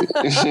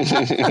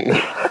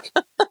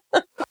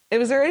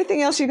 Was there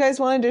anything else you guys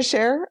wanted to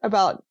share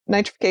about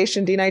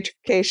nitrification,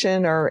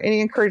 denitrification, or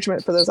any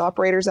encouragement for those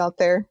operators out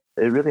there?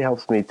 It really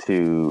helps me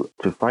to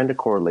find a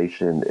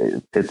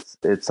correlation.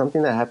 It's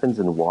something that happens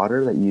in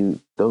water that you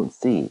don't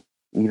see.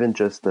 Even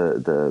just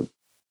the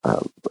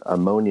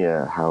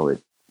ammonia, how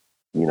it,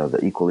 the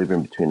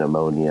equilibrium between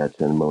ammonia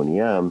to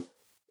ammonium,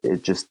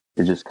 it just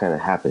kind of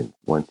happens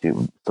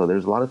so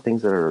there's a lot of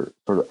things that are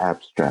sort of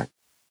abstract.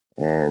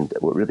 And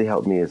what really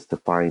helped me is to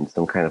find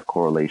some kind of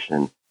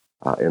correlation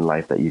in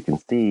life that you can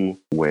see,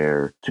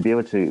 where to be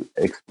able to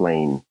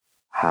explain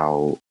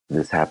how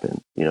this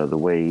happens. The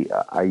way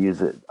I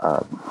use it,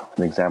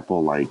 an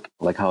example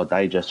like how a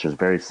digester is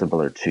very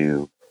similar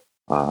to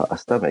a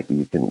stomach.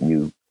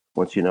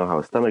 Once you know how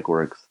a stomach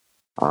works,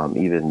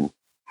 even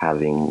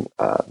having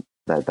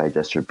that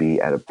digester be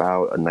at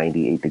about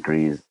 98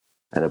 degrees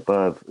and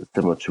above,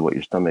 similar to what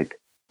your stomach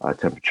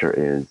temperature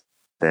is,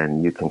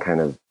 then you can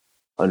kind of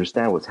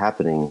understand what's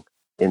happening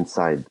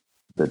inside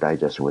the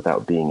digester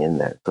without being in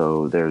there.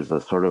 So there's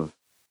a sort of,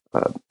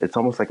 it's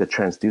almost like a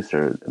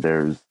transducer.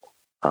 There's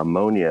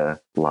ammonia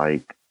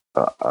like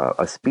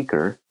a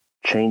speaker,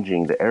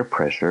 changing the air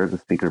pressure. The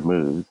speaker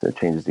moves, it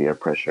changes the air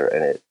pressure,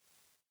 and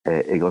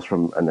it goes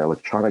from an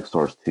electronic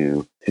source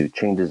to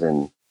changes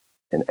in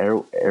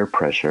air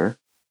pressure,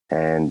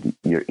 and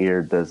your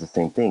ear does the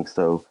same thing.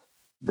 So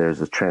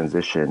there's a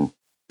transition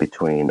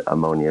between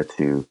ammonia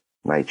to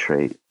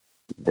nitrate,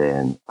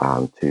 then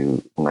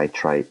to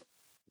nitrite,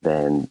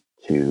 then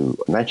to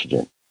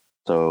nitrogen.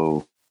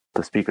 So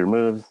the speaker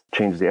moves,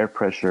 changes the air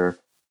pressure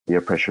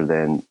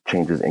then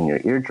changes in your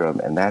eardrum,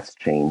 and that's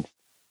changed.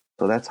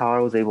 So that's how I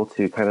was able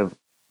to kind of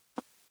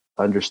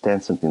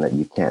understand something that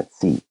you can't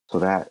see. So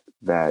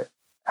that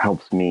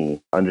helps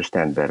me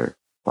understand better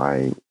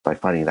by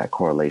finding that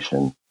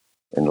correlation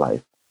in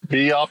life.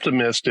 Be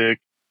optimistic.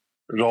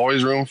 There's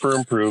always room for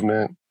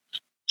improvement.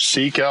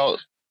 Seek out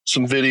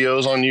some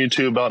videos on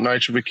YouTube about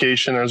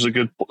nitrification as a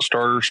good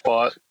starter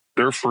spot.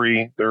 They're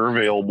free. They're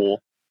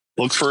available.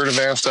 Look for an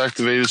advanced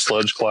activated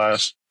sludge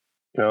class.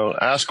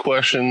 Ask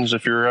questions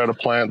if you're at a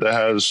plant that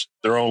has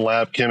their own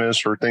lab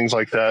chemist or things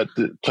like that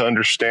to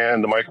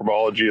understand the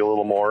microbiology a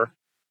little more.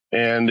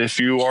 And if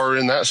you are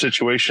in that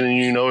situation and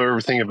you know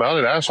everything about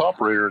it, ask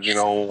operators,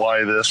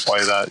 why this, why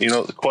that.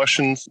 The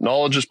questions,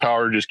 knowledge is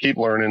power. Just keep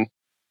learning.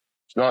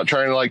 It's not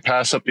trying to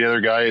pass up the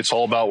other guy. It's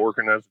all about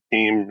working as a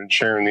team and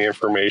sharing the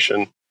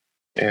information.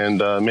 And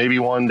maybe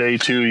one day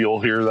too, you'll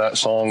hear that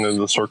song in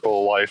the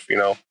circle of life,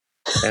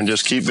 and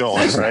just keep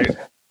going, right?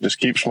 Just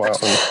keep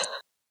smiling.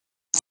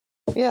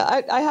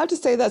 Yeah, I have to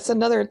say that's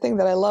another thing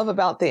that I love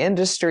about the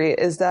industry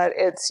is that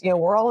it's,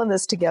 we're all in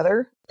this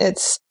together.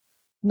 It's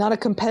not a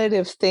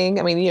competitive thing.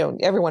 I mean,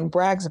 everyone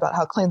brags about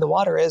how clean the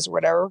water is or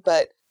whatever,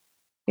 but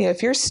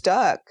if you're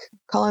stuck,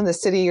 calling the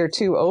city or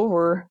two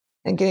over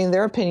and getting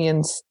their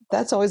opinions,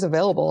 that's always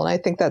available. And I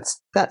think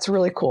that's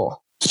really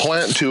cool.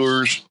 Plant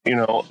tours,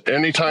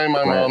 anytime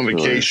I'm on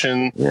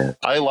vacation, yeah.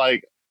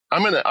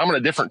 I'm in a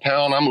different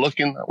town. I'm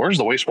looking, where's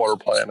the wastewater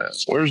plant at?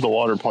 Where's the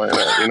water plant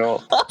at?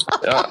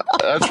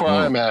 That's where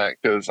I'm at,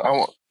 because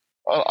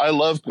I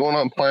love going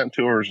on plant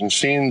tours and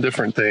seeing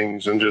different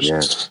things and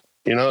just,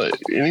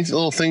 any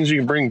little things you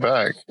can bring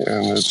back,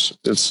 and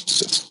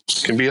it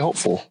can be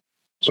helpful.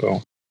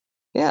 So,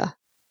 yeah.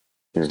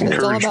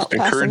 Encourage you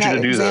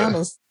to do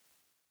that.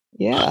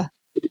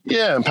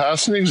 Yeah, and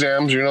passing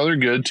exams, they're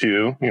good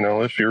too.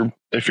 If you're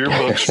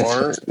book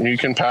smart, you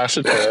can pass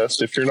a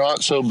test. If you're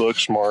not so book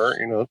smart,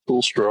 it's a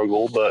little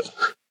struggle. But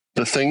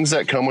the things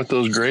that come with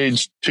those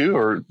grades too,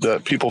 or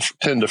that people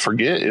tend to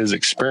forget, is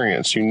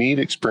experience. You need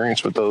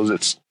experience with those.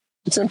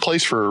 It's in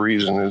place for a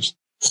reason.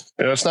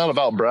 It's not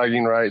about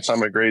bragging rights.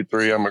 I'm a grade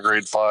 3. I'm a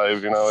grade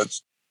 5.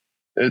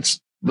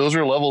 It's those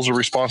are levels of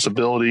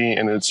responsibility,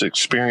 and it's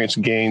experience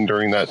gained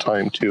during that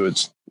time too.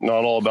 It's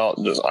not all about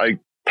I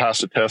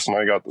passed a test and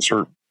I got the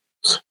cert,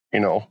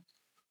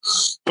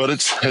 but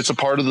it's a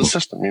part of the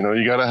system.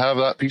 You got to have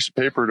that piece of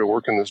paper to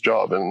work in this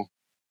job. And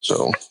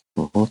so,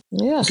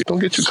 yeah, don't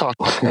get too cocky.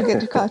 Don't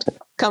get too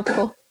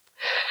comfortable.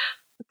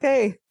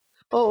 Okay.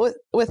 Well,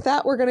 with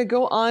that, we're going to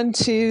go on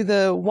to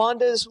the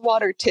Wanda's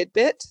water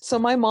tidbit. So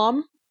my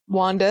mom,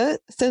 Wanda,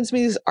 sends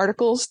me these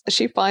articles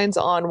she finds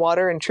on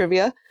water and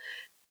trivia,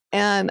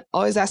 and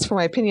always asks for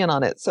my opinion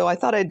on it. So I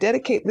thought I'd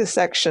dedicate this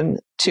section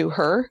to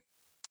her.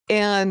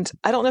 And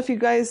I don't know if you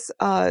guys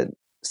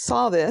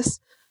saw this,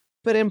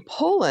 but in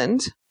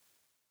Poland,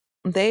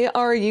 they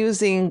are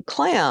using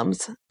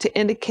clams to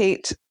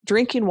indicate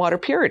drinking water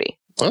purity.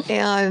 Huh?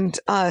 And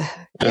I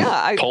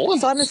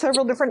saw it in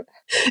several different,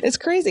 it's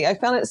crazy. I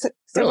found it in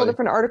several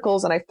different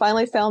articles, and I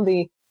finally found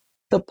the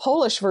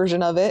Polish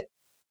version of it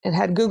and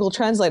had Google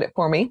translate it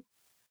for me.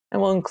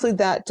 And we'll include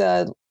that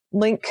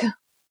link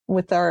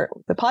with the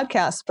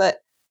podcast. But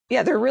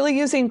yeah, they're really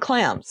using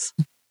clams.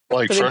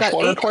 Like so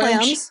freshwater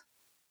clams?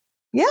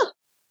 Yeah.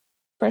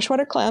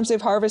 Freshwater clams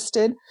they've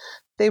harvested.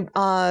 They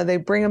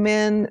bring them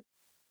in.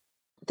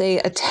 They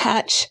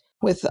attach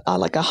with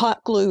like a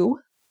hot glue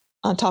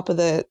on top of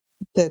the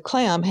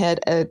clam head,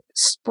 a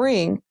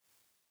spring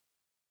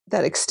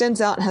that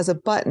extends out and has a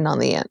button on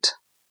the end.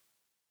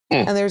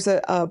 And there's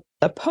a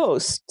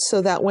post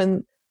so that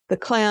when the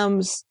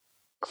clams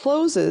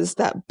closes,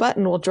 that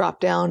button will drop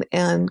down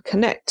and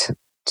connect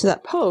to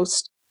that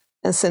post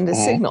and send a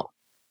signal.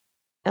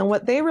 And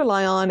what they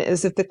rely on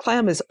is if the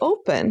clam is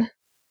open,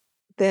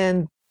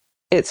 then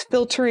it's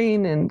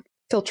filtering and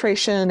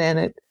filtration,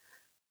 and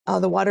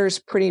the water is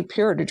pretty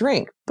pure to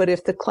drink. But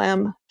if the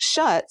clam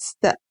shuts,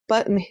 that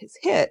button is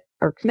hit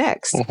or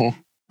connects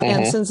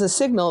and sends a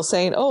signal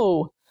saying,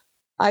 "Oh,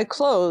 I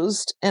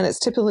closed," and it's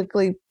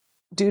typically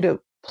due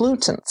to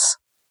pollutants.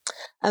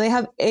 And they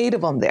have 8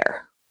 of them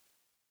there.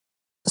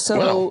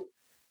 So,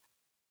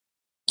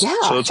 yeah.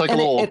 So it's like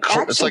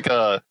it's like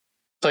a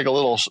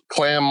little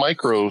clam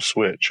micro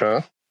switch,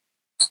 huh?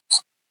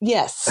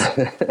 Yes.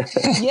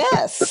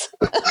 Yes.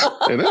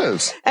 It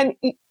is. And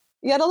you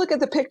got to look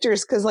at the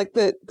pictures because like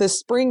the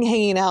spring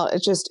hanging out,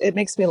 it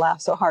makes me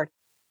laugh so hard.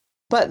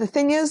 But the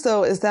thing is,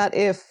 though, is that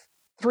if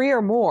 3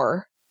 or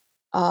more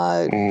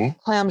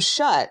clams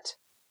shut,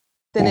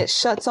 then it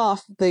shuts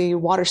off the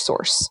water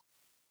source.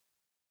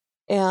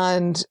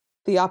 And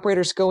the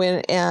operators go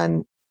in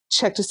and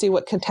check to see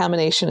what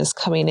contamination is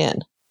coming in.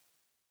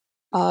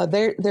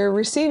 they're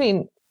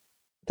receiving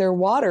their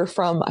water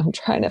from, I'm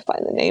trying to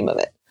find the name of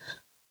it,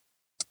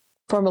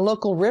 from a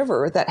local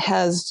river that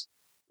has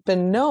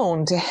been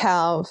known to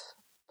have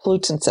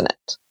pollutants in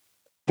it.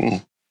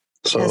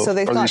 So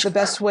they thought the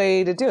best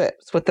way to do it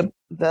was with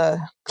the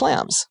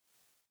clams.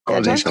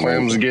 Are these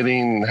clams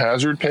getting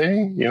hazard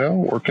pay,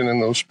 working in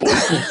those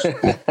places?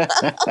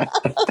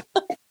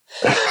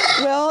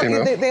 Well,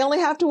 they only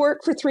have to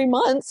work for 3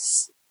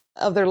 months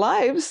of their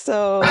lives.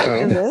 So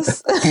in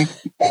this.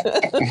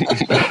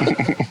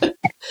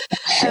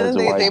 And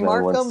then they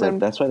mark them.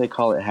 And that's why they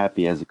call it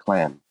happy as a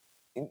clam.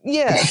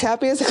 Yes,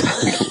 happy as a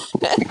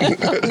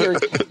clam.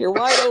 You're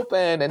wide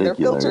open and they're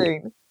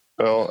filtering.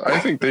 Well, I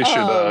think they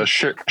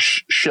should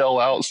shell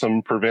out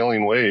some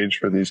prevailing wage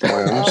for these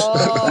clams.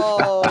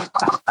 Oh,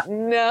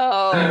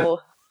 no.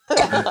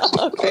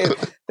 Okay,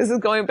 this is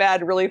going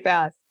bad really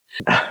fast.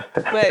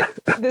 But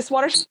this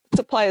water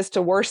supply is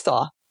to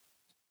Warsaw.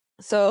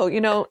 So,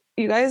 you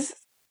guys,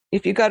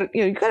 if you got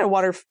a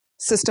water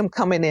system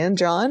coming in,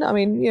 John, I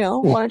mean,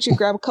 why don't you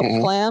grab a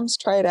couple clams,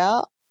 try it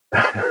out,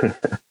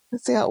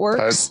 see how it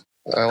works.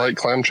 I like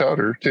clam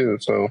chowder too,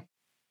 so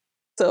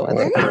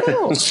there you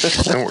go.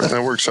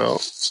 That works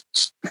out.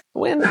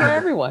 Win for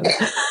everyone.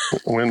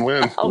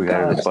 Win-win. Oh, we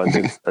got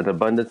an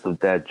abundance of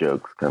dad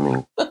jokes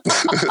coming.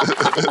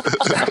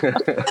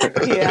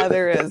 Yeah,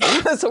 there is.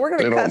 So we're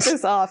going to cut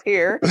this off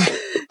here.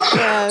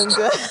 And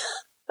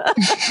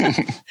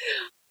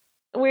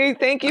we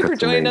thank you for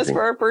joining us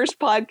for our first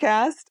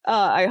podcast.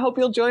 I hope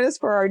you'll join us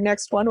for our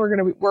next one. We're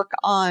going to work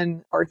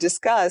on or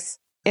discuss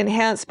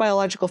enhanced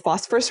biological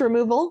phosphorus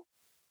removal.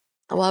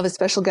 We'll have a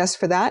special guest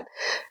for that.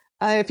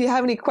 If you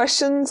have any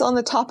questions on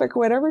the topic or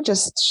whatever,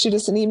 just shoot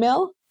us an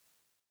email.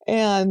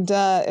 And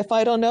if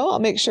I don't know, I'll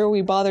make sure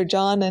we bother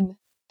John and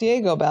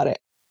Diego about it.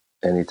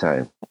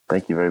 Anytime.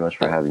 Thank you very much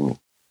for having me.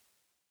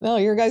 No,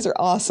 your guys are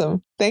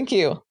awesome. Thank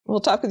you. We'll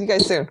talk with you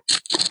guys soon.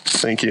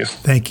 Thank you.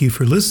 Thank you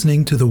for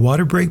listening to the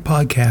Water Break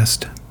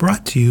Podcast,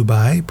 brought to you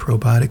by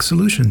Probiotic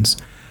Solutions.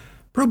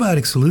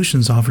 Probiotic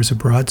Solutions offers a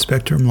broad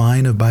spectrum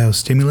line of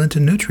biostimulant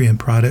and nutrient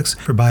products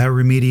for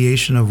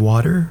bioremediation of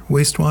water,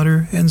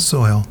 wastewater, and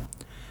soil.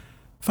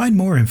 Find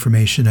more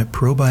information at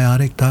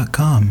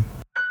probiotic.com.